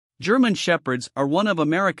German Shepherds are one of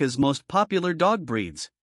America's most popular dog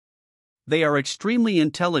breeds. They are extremely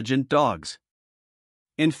intelligent dogs.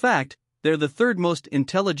 In fact, they're the third most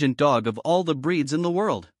intelligent dog of all the breeds in the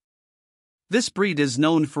world. This breed is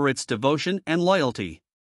known for its devotion and loyalty.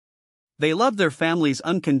 They love their families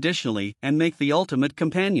unconditionally and make the ultimate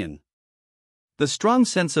companion. The strong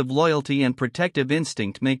sense of loyalty and protective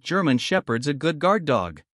instinct make German Shepherds a good guard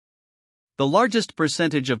dog. The largest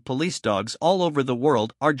percentage of police dogs all over the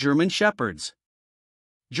world are German Shepherds.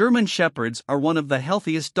 German Shepherds are one of the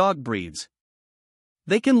healthiest dog breeds.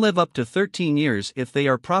 They can live up to 13 years if they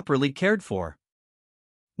are properly cared for.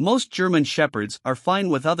 Most German Shepherds are fine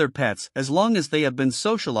with other pets as long as they have been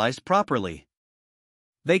socialized properly.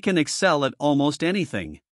 They can excel at almost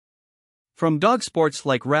anything. From dog sports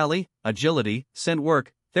like rally, agility, scent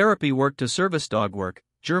work, therapy work to service dog work,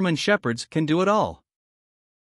 German Shepherds can do it all.